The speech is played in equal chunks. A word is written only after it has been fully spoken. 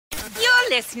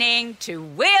listening to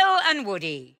Will and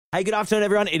Woody. Hey, good afternoon,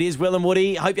 everyone. It is Will and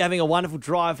Woody. Hope you're having a wonderful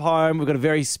drive home. We've got a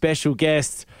very special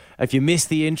guest. If you missed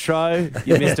the intro,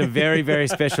 you missed a very, very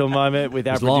special moment with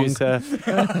our producer,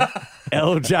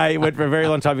 LJ. Went for a very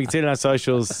long time. You can see it on our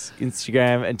socials,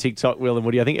 Instagram and TikTok, Will and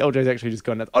Woody. I think LJ's actually just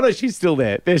gone nuts. Oh, no, she's still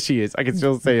there. There she is. I can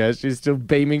still see her. She's still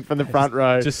beaming from the front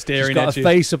row. Just staring She's got at you. her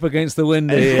face up against the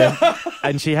window here.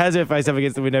 And she has her face up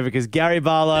against the window because Gary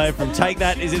Barlow from Take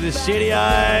That is in the studio.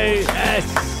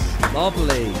 Yes.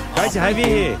 Lovely. Great to have you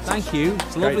here. Thank you.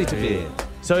 It's lovely to be here.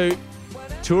 So,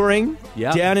 touring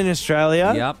down in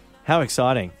Australia. Yep. How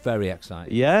exciting. Very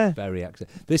exciting. Yeah? Very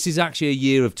exciting. This is actually a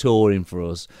year of touring for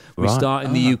us. We Right. start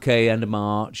in the UK end of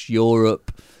March,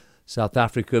 Europe, South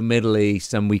Africa, Middle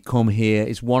East, and we come here.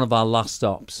 It's one of our last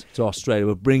stops to Australia.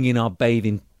 We're bringing our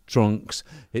bathing trunks.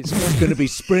 It's going to be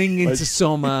spring into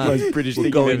summer. Most British We're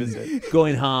thing going, you've ever said.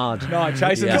 going hard. No,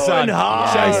 chasing Yeah. the sun. Going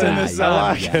hard. Chasing the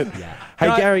sun. Yeah. Hey,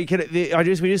 Gary,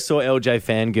 we just saw LJ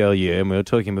fangirl you, and we were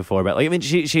talking before about,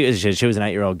 she was an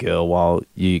 8-year-old girl while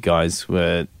you guys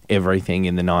were everything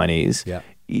in the 90s. Yeah.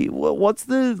 What's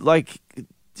the,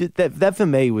 that for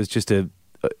me was just a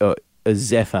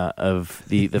zephyr of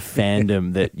the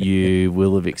fandom that you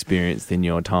will have experienced in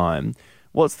your time.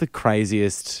 What's the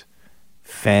craziest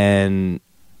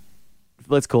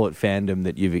let's call it fandom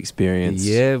that you've experienced?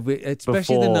 Yeah,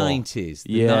 especially before? the 90s.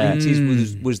 The Yeah.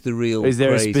 90s was the real Is there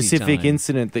a crazy specific time.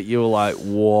 incident that you were like,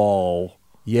 whoa?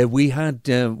 Yeah, we had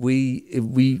we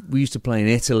used to play in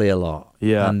Italy a lot.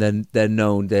 Yeah. And then they're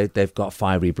known they've got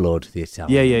fiery blood, the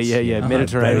Italians. Yeah.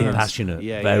 Mediterranean. Very passionate.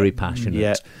 Yeah, very yeah. passionate.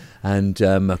 Yeah. And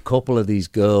a couple of these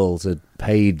girls had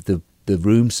paid the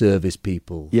room service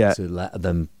people to let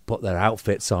them put their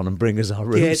outfits on and bring us our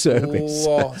room service.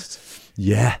 Lost.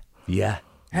 Yeah.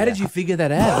 How did you figure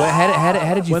that out?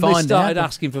 How did you When find they started out?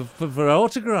 asking for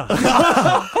autographs.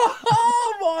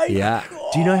 Oh my Yeah.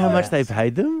 Do you know how much they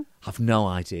paid them? I've no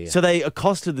idea. So they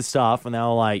accosted the staff and they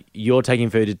were like, "You're taking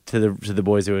food to the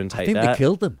boys who wouldn't take I think that." we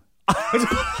killed them.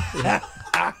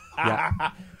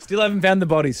 Still haven't found the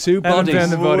bodies. Two Haven't bodies.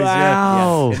 found the bodies.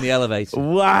 Wow. Yeah, in the elevator.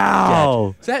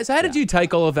 Wow. So how did you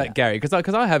take all of that, Gary?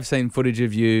 Because I have seen footage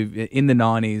of you in the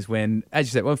 90s when, as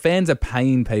you said, when fans are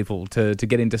paying people to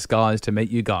get in disguise to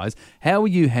meet you guys. How were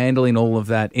you handling all of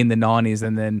that in the 90s,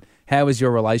 and then how has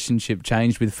your relationship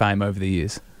changed with fame over the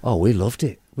years? Oh, we loved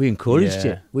it. We encouraged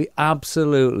Yeah. it. We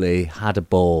absolutely had a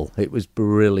ball. It was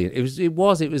brilliant. It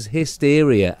was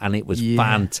hysteria, and it was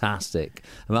fantastic.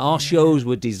 I mean, our shows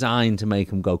were designed to make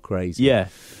them go crazy. Yeah.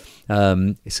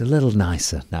 It's a little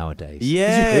nicer nowadays.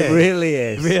 Yeah. It really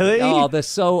is. Really? Oh, they're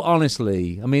so,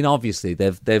 honestly. I mean, obviously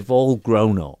they've all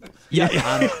grown up. Yeah.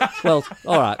 And, well,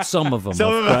 all right, some of them.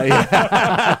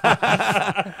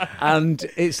 And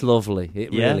it's lovely.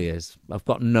 It really is. I've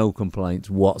got no complaints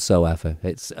whatsoever.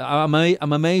 I'm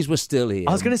amazed we're still here.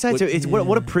 I was going to say, too, it's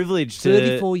what a privilege to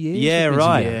 34 years. Yeah, we've been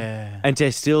right. together. And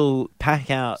to still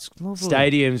pack out lovely.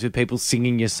 stadiums with people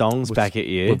singing your songs back at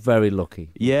you. We're very lucky.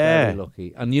 Yeah. Very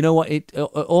lucky. And you know what? It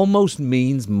almost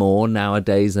means more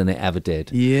nowadays than it ever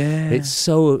did. Yeah. It's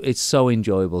so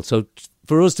enjoyable. So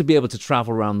for us to be able to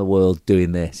travel around the world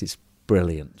doing this, it's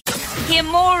brilliant. Hear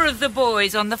more of the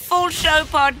boys on the Full Show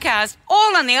podcast,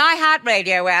 all on the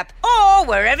iHeartRadio app or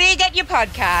wherever you get your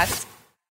podcasts.